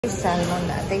Salmon,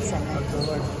 this I like.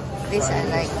 This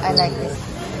I like this.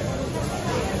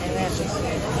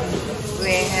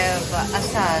 We have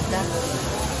asada,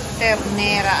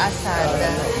 ternera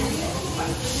asada.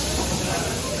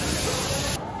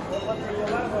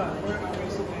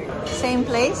 Same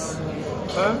place?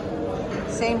 Huh?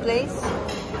 Same place?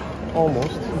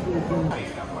 Almost.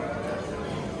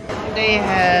 They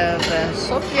have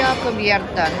sopia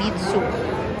cubierta, meat soup.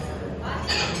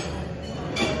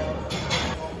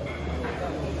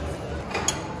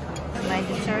 My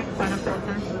dessert,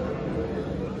 panakota.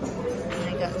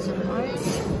 I got some orange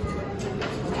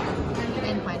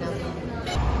and pineapple.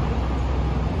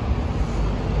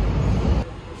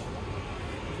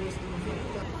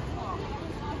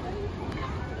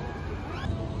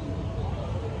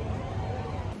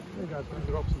 I got 3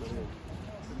 drops in the head.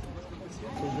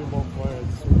 So be more quiet.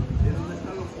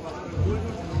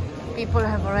 People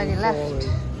have already left.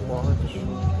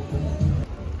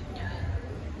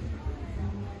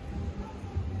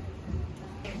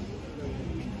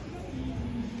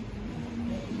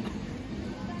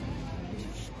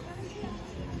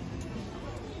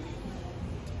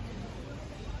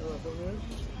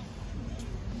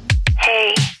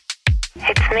 Hey,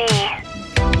 it's me.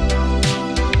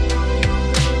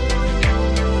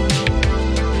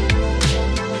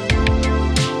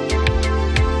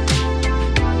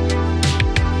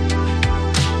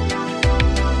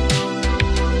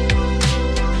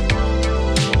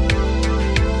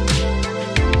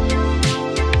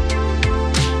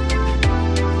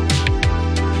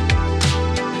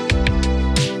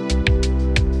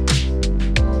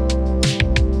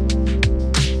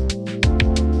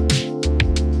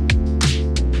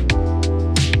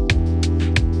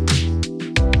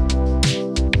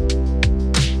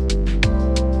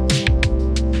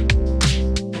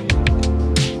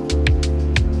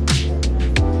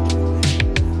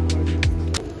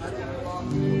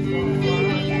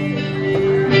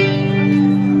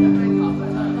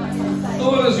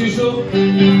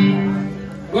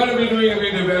 What are we doing a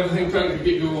bit of everything trying to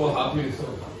keep you all happy? So.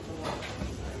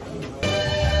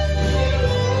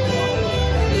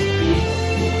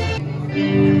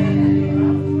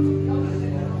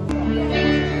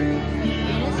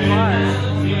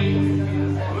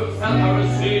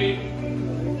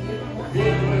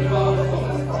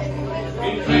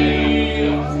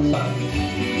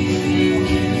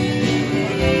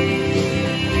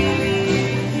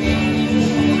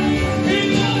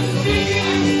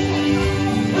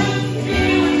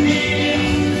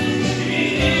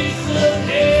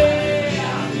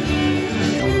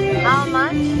 How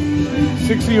much?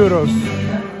 60 euros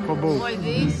for both. For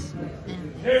this?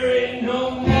 There ain't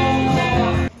no more.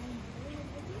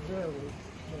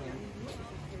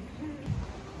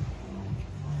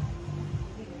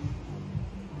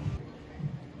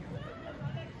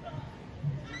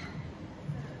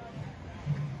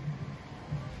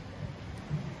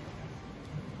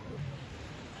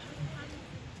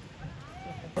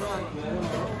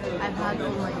 I've had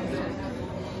all my dessert.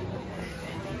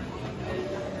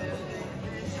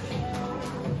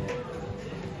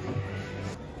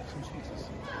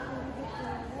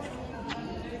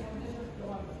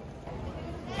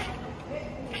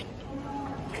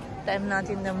 I'm not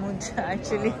in the mood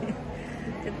actually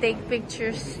to take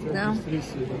pictures now.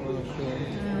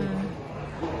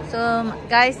 So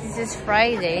guys, this is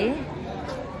Friday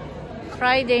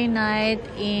night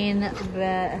in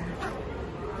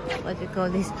what do you call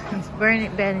this place?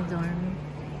 Benidorm.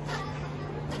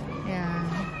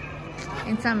 Yeah,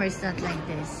 in summer it's not like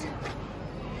this.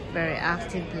 Very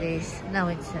active place. Now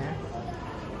it's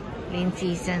rain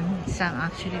season. Some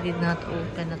actually did not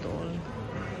open at all.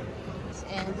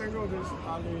 And I go this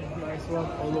alley, nice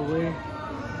one, all the way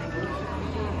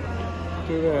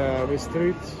to the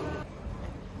street.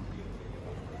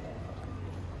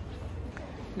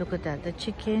 look at that. The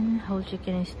chicken, whole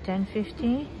chicken is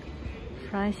 10.50.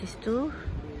 Fries is 2.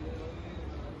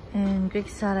 And Greek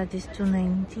salad is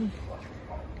 2.90.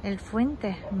 El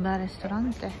Fuente, bar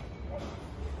restaurante.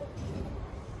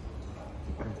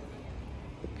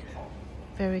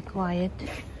 Very quiet.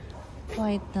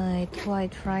 Quiet night,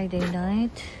 quiet Friday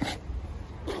night.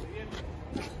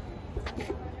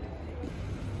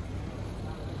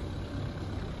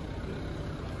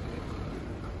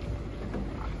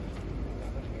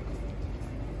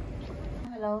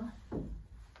 Hello.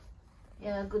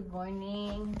 Yeah, good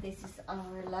morning. This is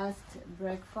our last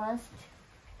breakfast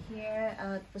here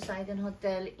at Poseidon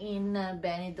Hotel in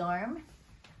Benidorm.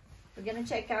 We're gonna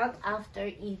check out after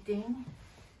eating.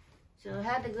 So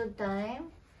had a good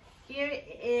time. Here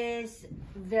is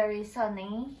very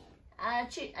sunny,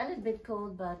 actually a little bit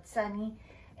cold but sunny,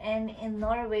 And in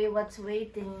Norway, what's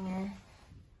waiting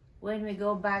when we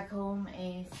go back home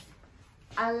is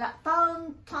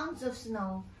tons of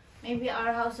snow. Maybe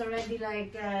our house already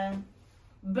like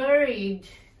buried.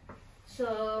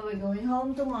 So we're going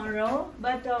home tomorrow,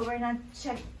 but we're not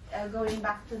going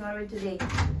back to Norway today.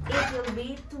 It will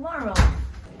be tomorrow.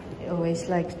 I always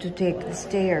like to take the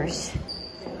stairs.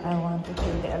 I want to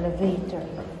take the elevator.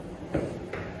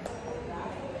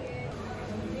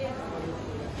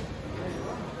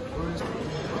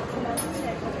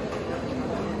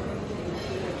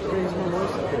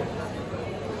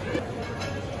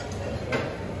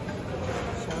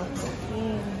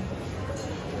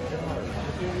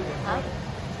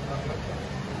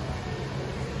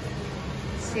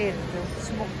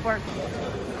 Smoke park.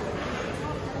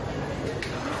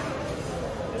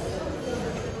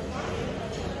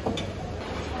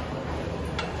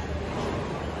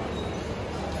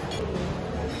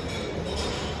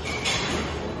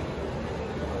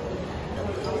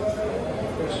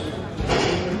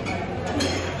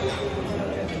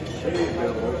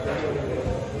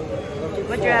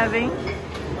 What you're having?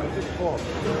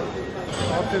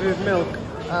 After with milk.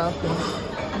 Oh, okay.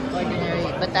 Ordinary,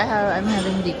 but I'm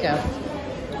having decaf.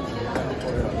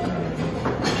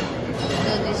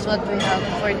 So this is what we have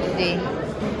for today.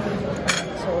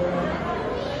 So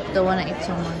don't wanna eat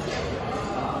so much.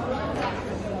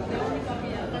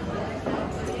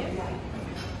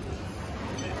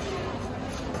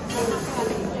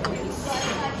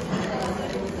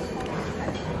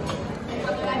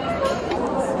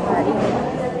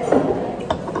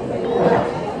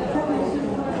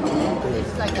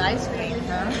 It's like ice cream,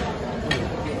 huh?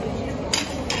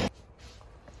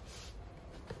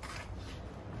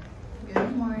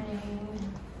 Good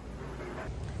morning.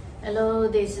 Hello,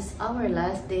 this is our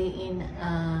last day in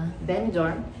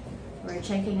Benidorm. We're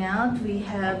checking out. We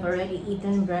have already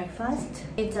eaten breakfast.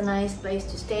 It's a nice place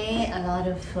to stay. A lot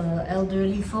of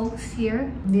elderly folks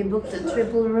here. We booked a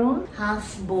triple room,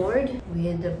 half board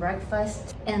with the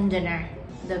breakfast and dinner.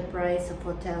 The price of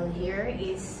hotel here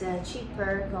is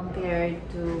cheaper compared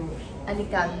to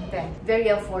Alicante. Very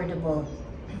affordable.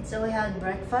 So we had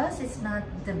breakfast. It's not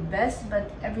the best,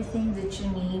 but everything that you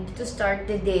need to start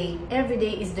the day. Every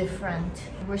day is different.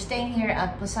 We're staying here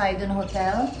at Poseidon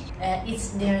Hotel.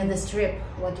 It's near the strip,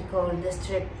 what you call the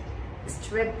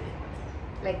strip,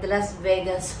 like the Las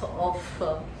Vegas of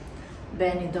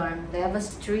Benidorm. They have a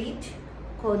street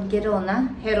called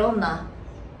Gerona,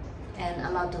 and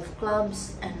a lot of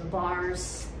clubs and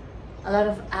bars. A lot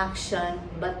of action,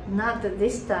 but not at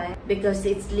this time because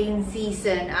it's lean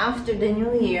season. After the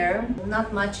new year,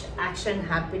 not much action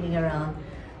happening around.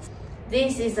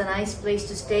 This is a nice place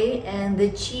to stay and the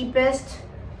cheapest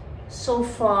so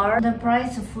far. The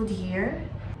price of food here,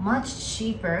 much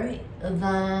cheaper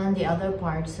than the other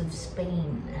parts of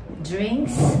Spain.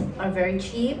 Drinks are very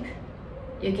cheap.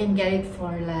 You can get it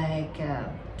for like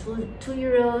 2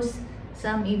 euros,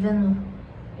 some even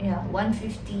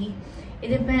 1.50.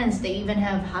 It depends. They even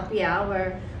have happy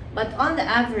hour, but on the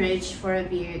average for a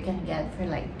beer you can get for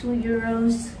like 2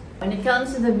 euros. When it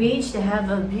comes to the beach, they have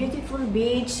a beautiful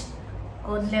beach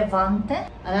called Levante.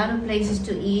 A lot of places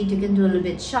to eat. You can do a little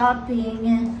bit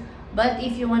shopping, but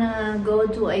if you want to go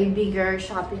to a bigger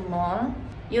shopping mall,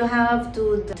 you have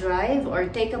to drive or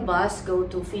take a bus, go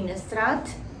to Finestrat.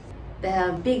 They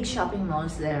have big shopping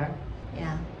malls there.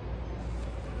 Yeah.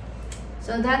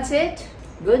 So that's it.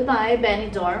 Goodbye,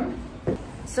 Benidorm.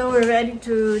 So we're ready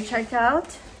to check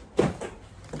out.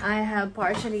 I have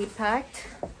partially packed.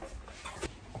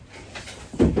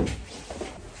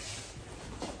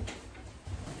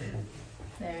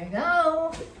 There you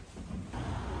go.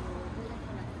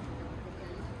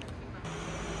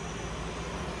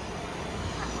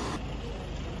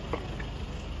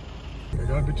 We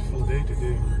got a beautiful day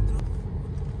today.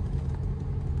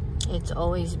 It's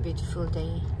always a beautiful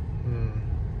day.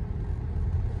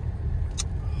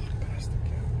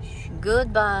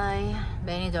 Goodbye,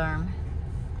 Benidorm.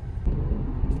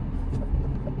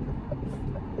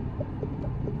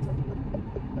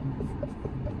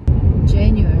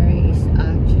 January is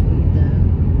actually the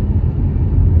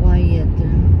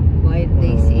quiet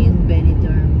days in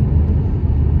Benidorm.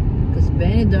 Because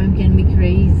Benidorm can be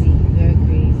crazy, very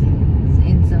crazy. It's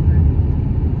in summer.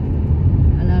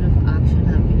 A lot of action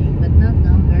happening, but not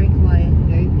now. Very quiet,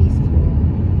 very peaceful.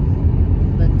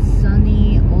 But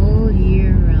sunny all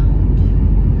year round.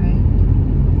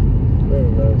 Very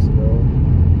nice, you know.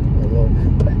 I love it.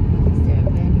 Is there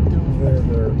Benidorm? Very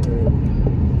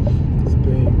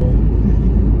Spain.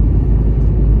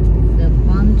 The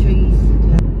palm trees.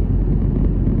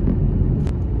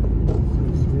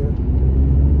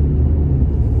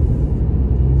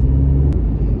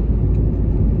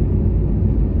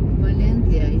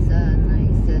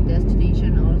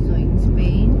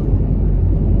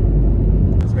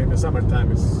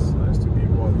 summertime it's nice to